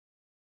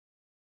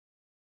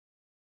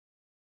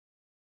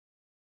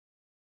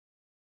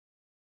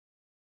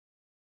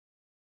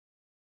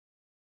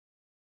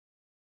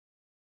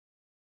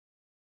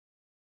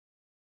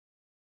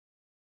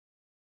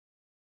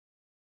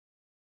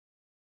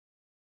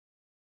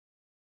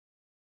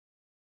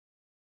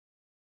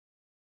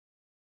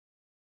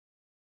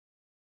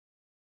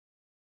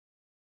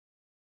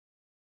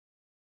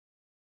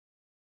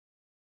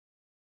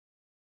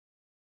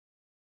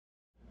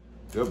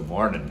Good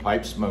morning,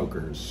 pipe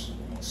smokers.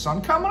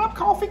 Sun coming up,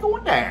 coffee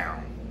going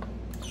down.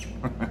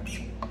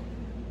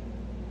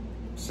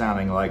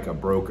 Sounding like a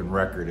broken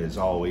record as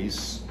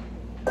always.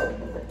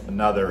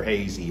 Another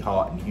hazy,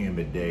 hot and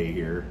humid day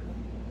here.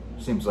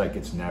 Seems like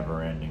it's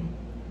never ending.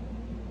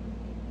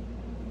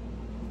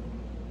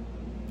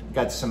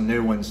 Got some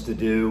new ones to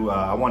do.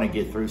 I want to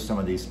get through some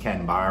of these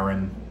Ken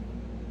Byron.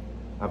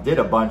 I've did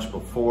a bunch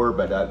before,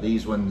 but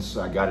these ones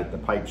I got at the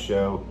pipe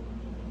show.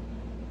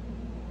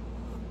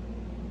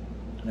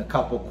 And a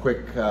couple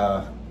quick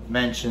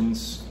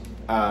mentions.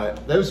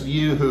 Those of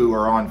you who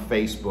are on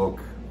Facebook,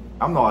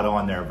 I'm not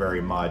on there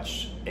very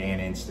much, and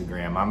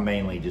Instagram. I'm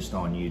mainly just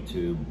on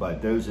YouTube.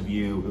 But those of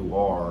you who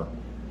are,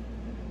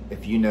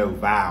 if you know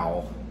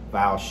Val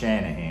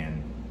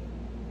Shanahan,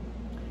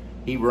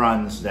 he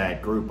runs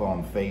that group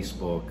on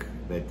Facebook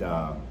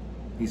that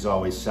he's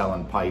always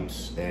selling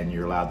pipes, and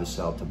you're allowed to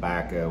sell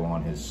tobacco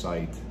on his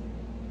site,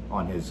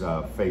 on his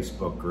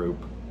Facebook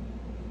group.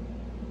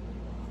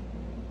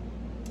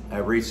 I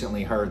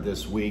recently heard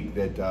this week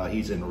that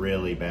he's in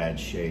really bad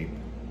shape.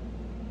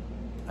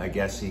 I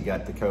guess he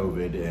got the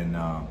COVID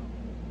and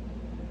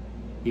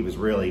he was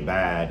really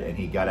bad, and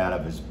he got out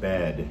of his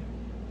bed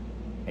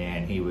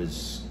and he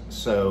was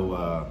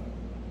so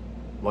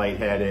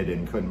lightheaded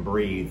and couldn't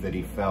breathe that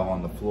he fell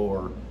on the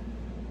floor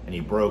and he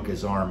broke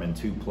his arm in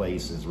 2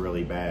 places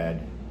really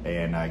bad.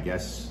 And I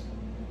guess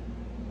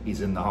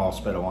he's in the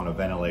hospital on a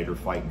ventilator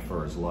fighting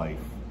for his life.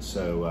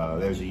 So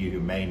those of you who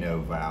may know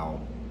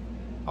Val,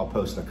 I'll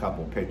post a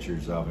couple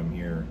pictures of him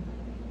here.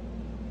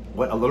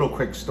 A little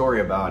quick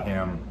story about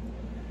him.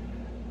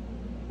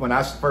 When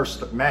I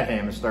first met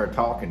him and started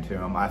talking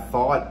to him, I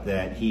thought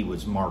that he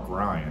was Mark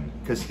Ryan,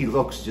 because he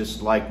looks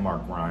just like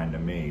Mark Ryan to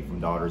me from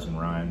Daughters and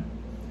Ryan.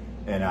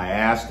 And I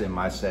asked him,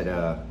 I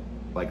said,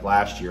 like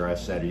last year, I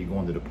said, are you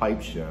going to the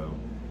pipe show?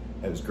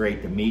 It was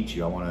great to meet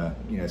you. I want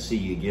to, see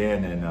you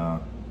again.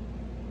 And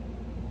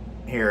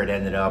here it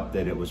ended up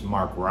that it was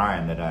Mark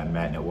Ryan that I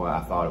met, and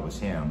I thought it was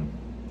him.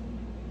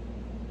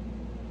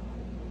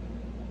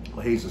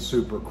 Well, he's a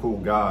super cool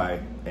guy,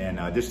 and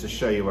just to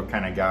show you what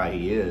kind of guy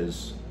he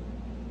is,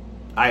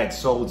 I had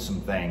sold some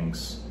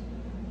things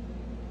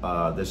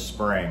this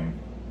spring,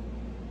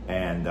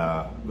 and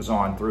was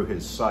on through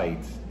his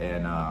site,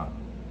 and I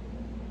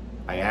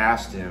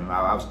asked him,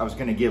 I was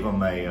going to give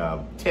him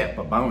a tip,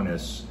 a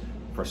bonus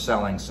for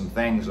selling some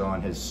things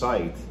on his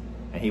site,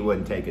 and he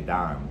wouldn't take a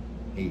dime.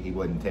 He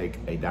wouldn't take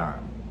a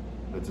dime.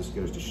 That just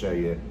goes to show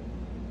you.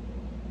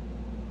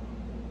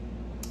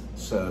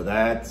 So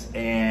that,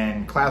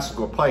 and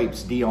Classical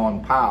Pipes,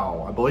 Dion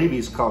Powell. I believe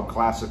he's called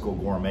Classical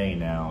Gourmet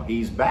now.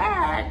 He's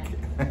back.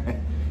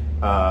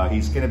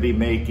 He's going to be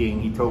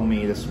making, he told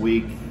me this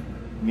week,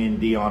 me and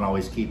Dion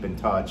always keep in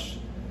touch.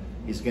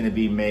 He's going to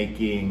be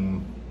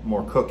making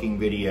more cooking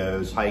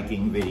videos,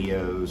 hiking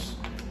videos,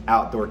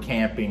 outdoor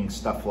camping,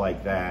 stuff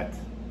like that.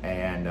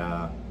 And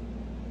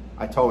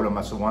I told him,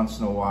 I said, once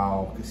in a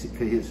while, because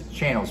his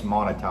channel's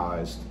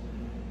monetized,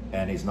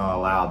 and he's not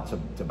allowed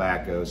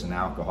tobaccos and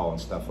alcohol and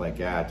stuff like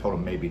that. I told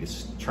him maybe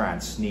to try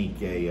and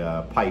sneak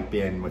a pipe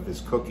in with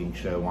his cooking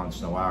show once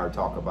in a while, or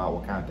talk about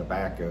what kind of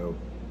tobacco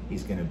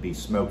he's going to be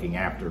smoking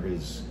after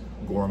his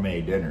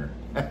gourmet dinner.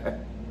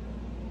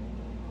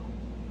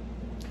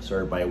 So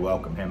everybody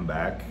welcome him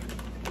back.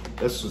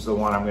 This is the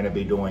one I'm going to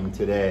be doing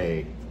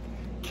today.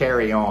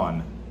 Carry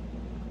On.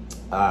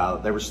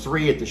 There was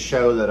 3 at the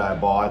show that I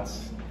bought.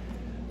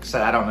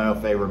 Said I don't know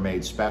if they were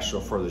made special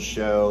for the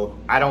show.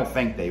 I don't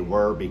think they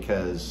were,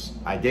 because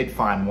I did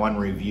find one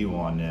review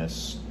on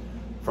this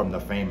from the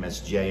famous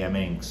JM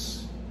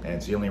Inks, and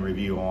it's the only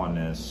review on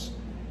this.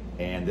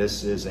 And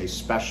this is a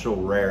special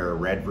rare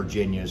red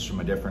Virginias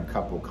from a different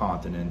couple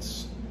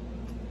continents,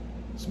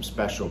 some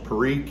special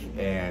Perique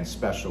and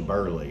special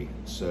Burley.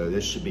 So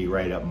this should be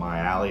right up my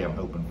alley. I'm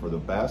hoping for the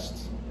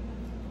best.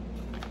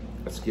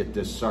 Let's get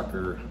this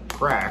sucker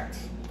cracked,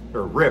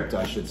 or ripped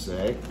I should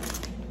say.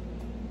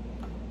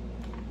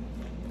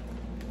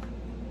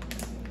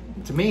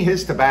 To me,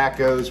 his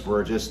tobaccos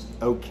were just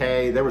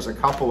okay. There was a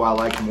couple I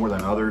liked more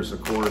than others,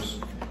 of course.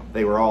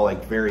 They were all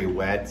like very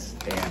wet,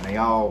 and they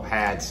all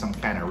had some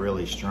kind of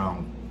really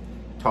strong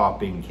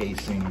topping,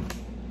 casing.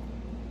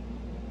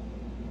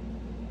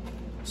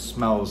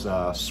 Smells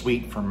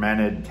sweet,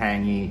 fermented,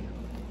 tangy.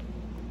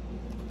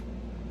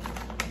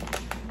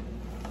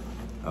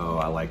 Oh,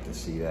 I like to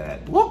see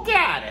that. Look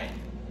at it!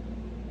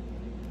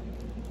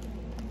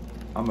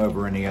 I'm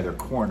over in the other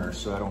corner,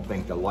 so I don't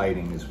think the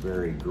lighting is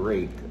very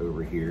great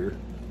over here.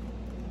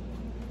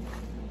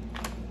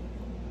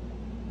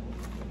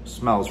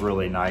 Smells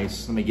really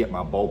nice. Let me get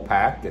my bowl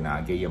packed and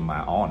I'll give you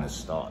my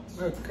honest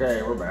thoughts.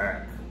 Okay, we're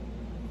back.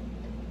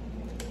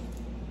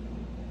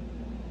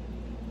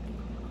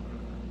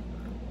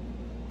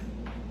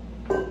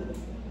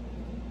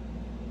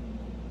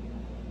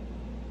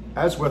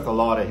 As with a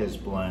lot of his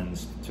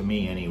blends, to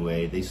me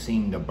anyway, they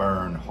seem to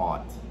burn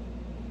hot.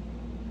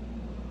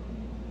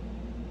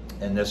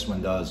 And this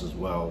one does as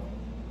well.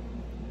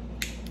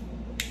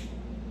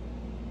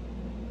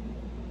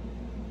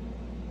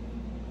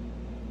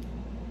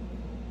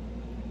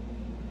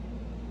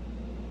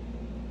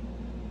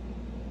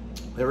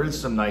 There is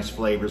some nice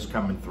flavors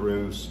coming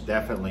through,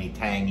 definitely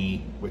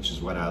tangy, which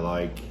is what I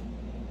like.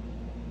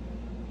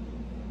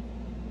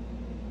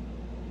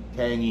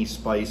 Tangy,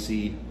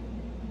 spicy,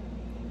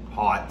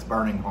 hot,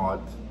 burning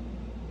hot.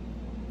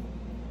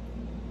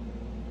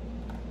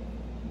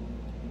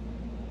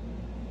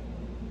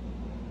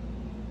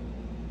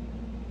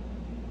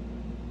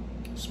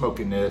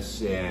 Smoking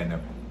this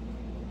in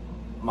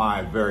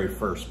my very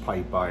first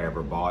pipe I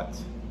ever bought.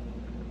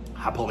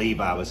 I believe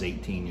I was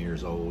 18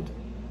 years old.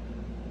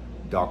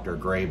 Dr.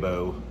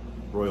 Graybo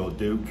Royal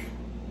Duke.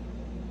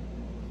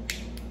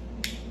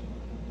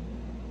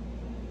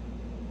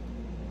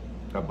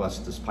 I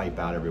bust this pipe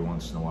out every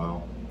once in a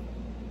while.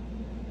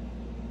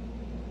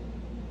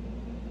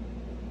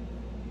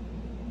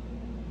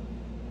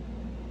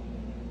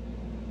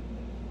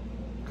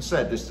 Like I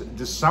said,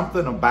 there's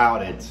something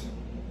about it.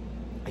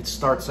 It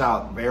starts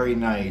out very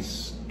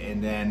nice,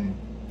 and then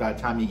by the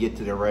time you get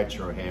to the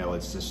retrohale,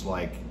 it's just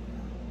like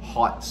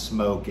hot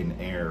smoke and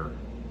air.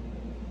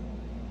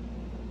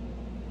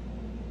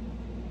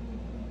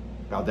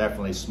 I'll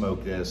definitely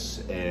smoke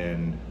this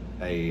in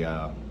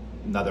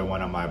another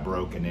one of my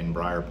broken in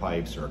briar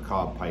pipes, or a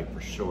cob pipe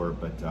for sure,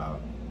 but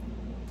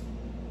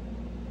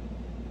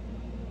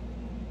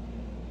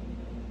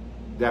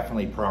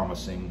definitely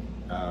promising.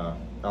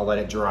 I'll let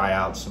it dry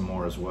out some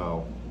more as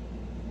well.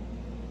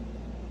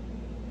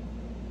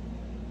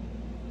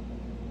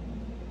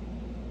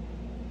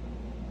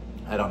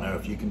 I don't know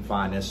if you can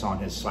find this on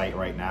his site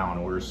right now and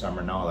order some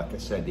or not. Like I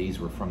said, these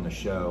were from the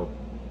show.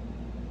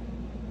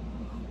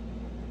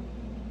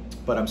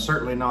 But I'm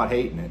certainly not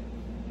hating it.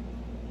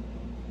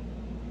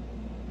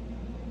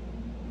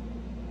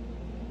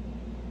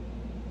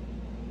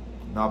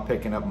 Not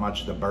picking up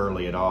much of the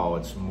burley at all.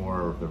 It's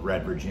more of the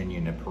Red Virginia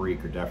and the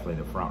Perique are definitely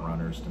the front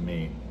runners to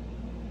me.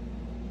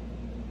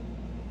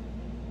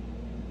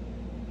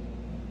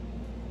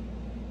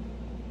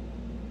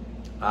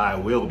 I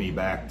will be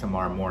back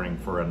tomorrow morning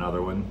for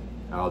another one.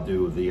 I'll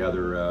do the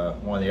other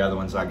one of the other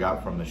ones I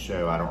got from the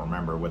show. I don't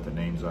remember what the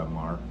names of them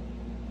are.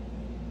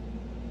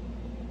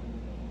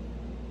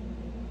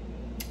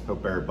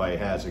 Hope everybody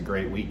has a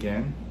great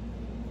weekend.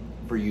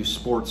 For you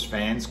sports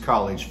fans,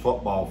 college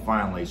football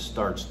finally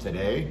starts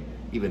today,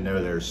 even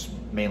though there's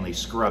mainly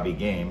scrubby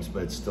games,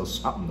 but it's still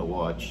something to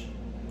watch.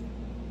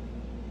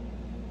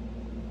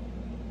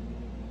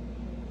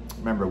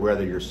 Remember,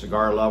 whether you're a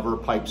cigar lover,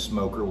 pipe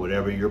smoker,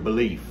 whatever your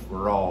belief,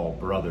 we're all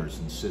brothers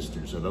and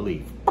sisters of the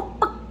leaf.